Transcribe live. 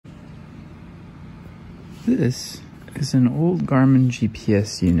This is an old Garmin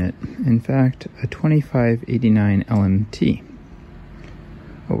GPS unit, in fact a 2589 LMT.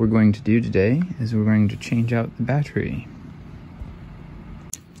 What we're going to do today is we're going to change out the battery.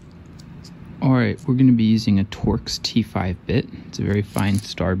 Alright, we're going to be using a Torx T5 bit. It's a very fine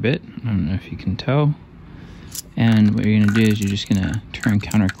star bit, I don't know if you can tell. And what you're going to do is you're just going to turn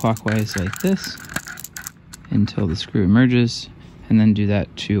counterclockwise like this until the screw emerges, and then do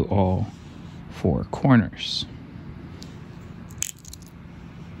that to all four corners.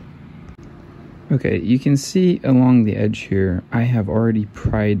 Okay, you can see along the edge here, I have already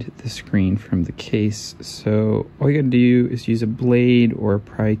pried the screen from the case, so all you gotta do is use a blade or a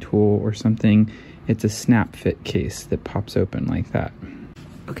pry tool or something. It's a snap fit case that pops open like that.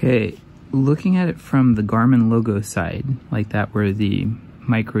 Okay, looking at it from the Garmin logo side, like that where the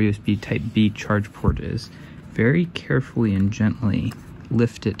micro USB type B charge port is, very carefully and gently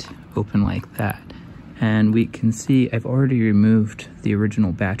lift it open like that. And we can see I've already removed the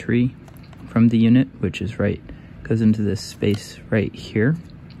original battery from the unit, which is goes into this space right here.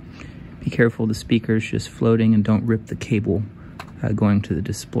 Be careful, the speaker's just floating, and don't rip the cable going to the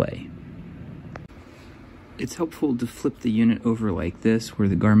display. It's helpful to flip the unit over like this, where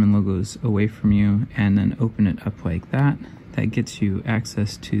the Garmin logo is away from you, and then open it up like that. That gets you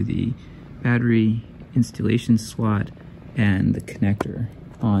access to the battery installation slot and the connector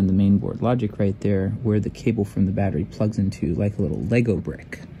on the mainboard logic right there, where the cable from the battery plugs into like a little Lego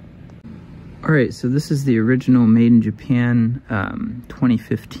brick. Alright, so this is the original made in Japan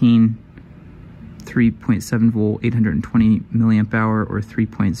 2015 3.7 volt 820 milliamp hour or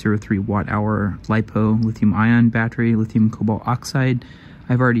 3.03 watt hour LiPo lithium ion battery, lithium cobalt oxide.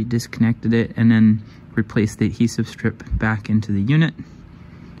 I've already disconnected it and then replaced the adhesive strip back into the unit.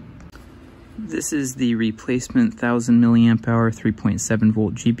 This is the replacement 1000 milliamp hour 3.7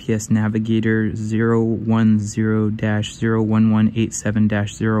 volt GPS navigator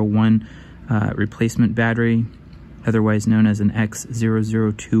 010-01187-01 replacement battery, otherwise known as an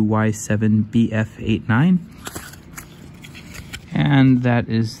X002Y7BF89. And that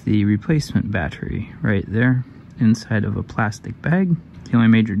is the replacement battery right there inside of a plastic bag. The only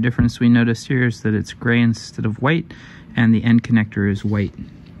major difference we notice here is that it's gray instead of white, and the end connector is white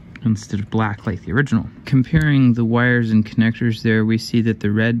instead of black like the original. Comparing the wires and connectors there, we see that the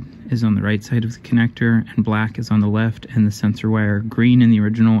red is on the right side of the connector and black is on the left, and the sensor wire, green in the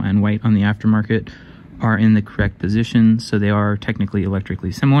original and white on the aftermarket, are in the correct position, so they are technically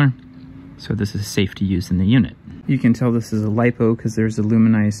electrically similar. So this is safe to use in the unit. You can tell this is a LiPo because there's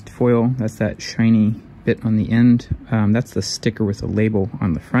aluminized foil. That's that shiny bit on the end. That's the sticker with a label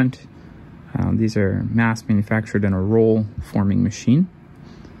on the front. These are mass manufactured in a roll forming machine.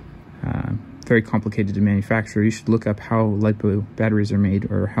 Very complicated to manufacture. You should look up how LiPo batteries are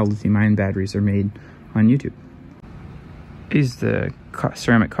made or how lithium-ion batteries are made on YouTube. I use the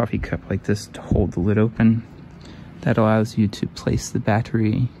ceramic coffee cup like this to hold the lid open. That allows you to place the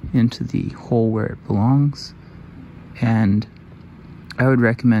battery into the hole where it belongs. And I would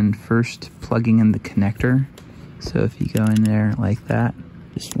recommend first plugging in the connector. So if you go in there like that,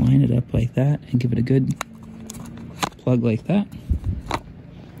 just line it up like that and give it a good plug like that.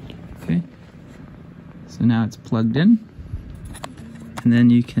 Okay. So now it's plugged in, and then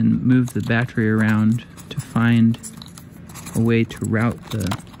you can move the battery around to find a way to route the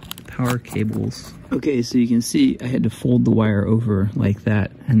power cables. Okay, so you can see I had to fold the wire over like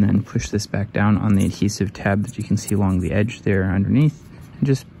that and then push this back down on the adhesive tab that you can see along the edge there underneath, and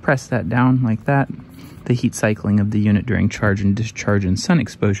just press that down like that. The heat cycling of the unit during charge and discharge and sun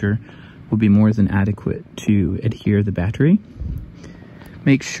exposure will be more than adequate to adhere the battery.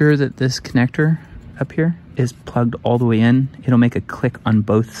 Make sure that this connector up here is plugged all the way in. It'll make a click on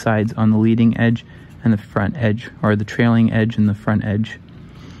both sides, on the leading edge and the front edge, or the trailing edge and the front edge.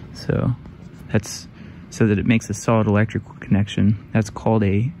 So that's so that it makes a solid electrical connection. That's called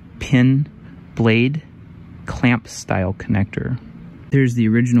a pin blade clamp style connector. There's the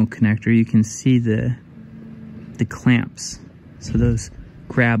original connector. You can see the clamps. So those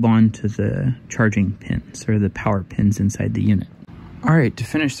grab onto the charging pins or the power pins inside the unit. Alright, to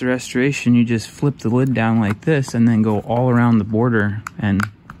finish the restoration, you just flip the lid down like this and then go all around the border and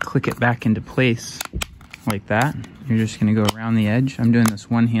click it back into place like that. You're just going to go around the edge. I'm doing this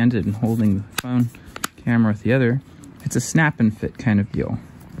one-handed and holding the phone camera with the other. It's a snap and fit kind of deal.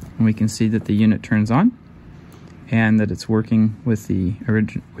 And we can see that the unit turns on and that it's working with the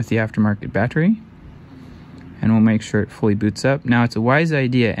aftermarket battery. And we'll make sure it fully boots up. Now, it's a wise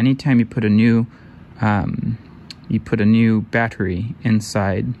idea anytime you put a new battery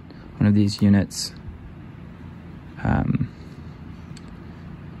inside one of these units,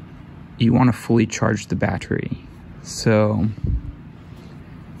 you want to fully charge the battery. So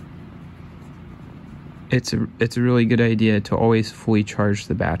it's a really good idea to always fully charge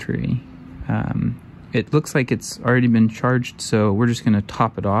the battery. It looks like it's already been charged, so we're just going to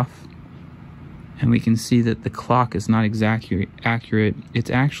top it off. And we can see that the clock is not exactly accurate. It's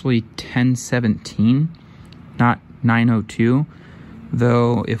actually 10:17, not 9:02.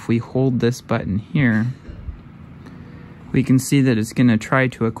 Though if we hold this button here, we can see that it's going to try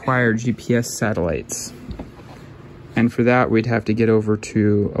to acquire GPS satellites. And for that, we'd have to get over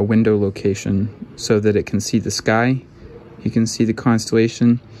to a window location so that it can see the sky. You can see the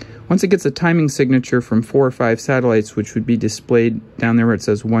constellation. Once it gets a timing signature from 4 or 5 satellites, which would be displayed down there where it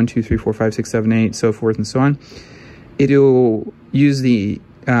says 1, 2, 3, 4, 5, 6, 7, 8, so forth and so on, it'll use the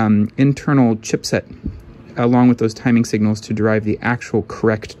internal chipset along with those timing signals to derive the actual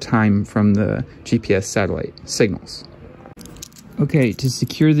correct time from the GPS satellite signals. Okay, to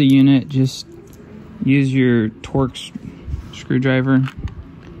secure the unit, just use your Torx screwdriver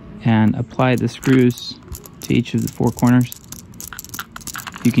and apply the screws to each of the 4 corners.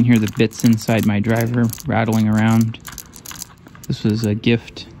 You can hear the bits inside my driver rattling around. This was a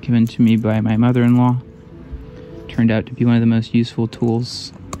gift given to me by my mother-in-law. Turned out to be one of the most useful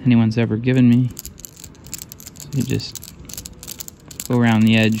tools anyone's ever given me. So you just go around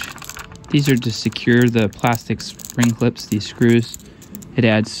the edge. These are to secure the plastic spring clips, these screws. It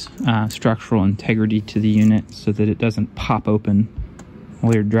adds structural integrity to the unit so that it doesn't pop open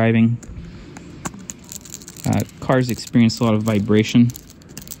while you're driving. Cars experience a lot of vibration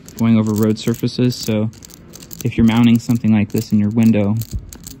going over road surfaces, so if you're mounting something like this in your window,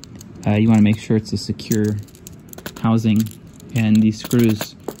 you want to make sure it's a secure housing, and these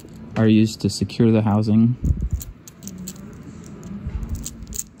screws are used to secure the housing.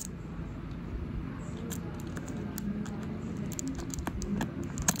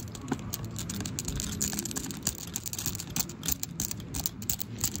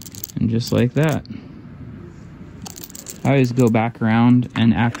 And just like that. I always go back around,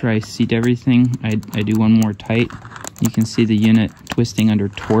 and after I seat everything, I do one more tight. You can see the unit twisting under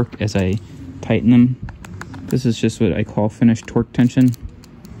torque as I tighten them. This is just what I call finished torque tension.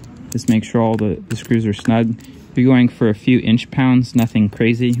 Just make sure all the screws are snug. If you're going for a few inch-pounds, nothing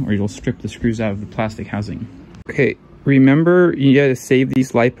crazy, or you'll strip the screws out of the plastic housing. Okay, remember you gotta save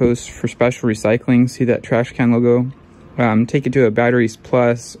these LiPos for special recycling. See that trash can logo? Take it to a Batteries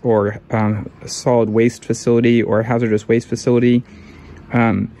Plus or a solid waste facility or a hazardous waste facility.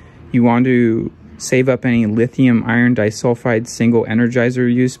 You want to save up any lithium iron disulfide single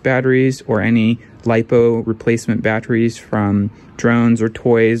energizer use batteries or any LiPo replacement batteries from drones or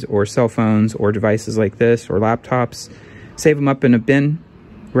toys or cell phones or devices like this or laptops. Save them up in a bin.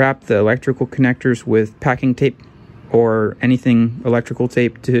 Wrap the electrical connectors with packing tape or anything electrical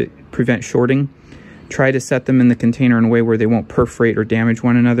tape to prevent shorting. Try to set them in the container in a way where they won't perforate or damage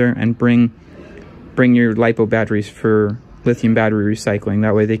one another, and bring your LiPo batteries for lithium battery recycling.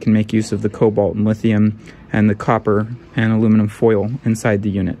 That way they can make use of the cobalt and lithium and the copper and aluminum foil inside the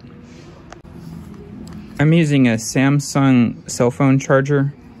unit. I'm using a Samsung cell phone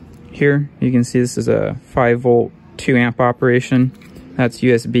charger here. You can see this is a 5-volt 2-amp operation. That's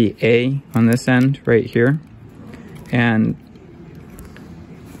USB-A on this end right here. And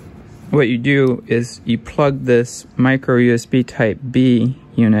what you do is you plug this micro USB type B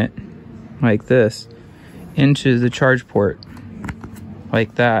unit like this into the charge port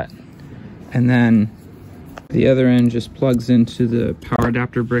like that, and then the other end just plugs into the power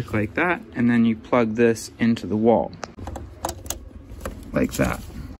adapter brick like that, and then you plug this into the wall like that.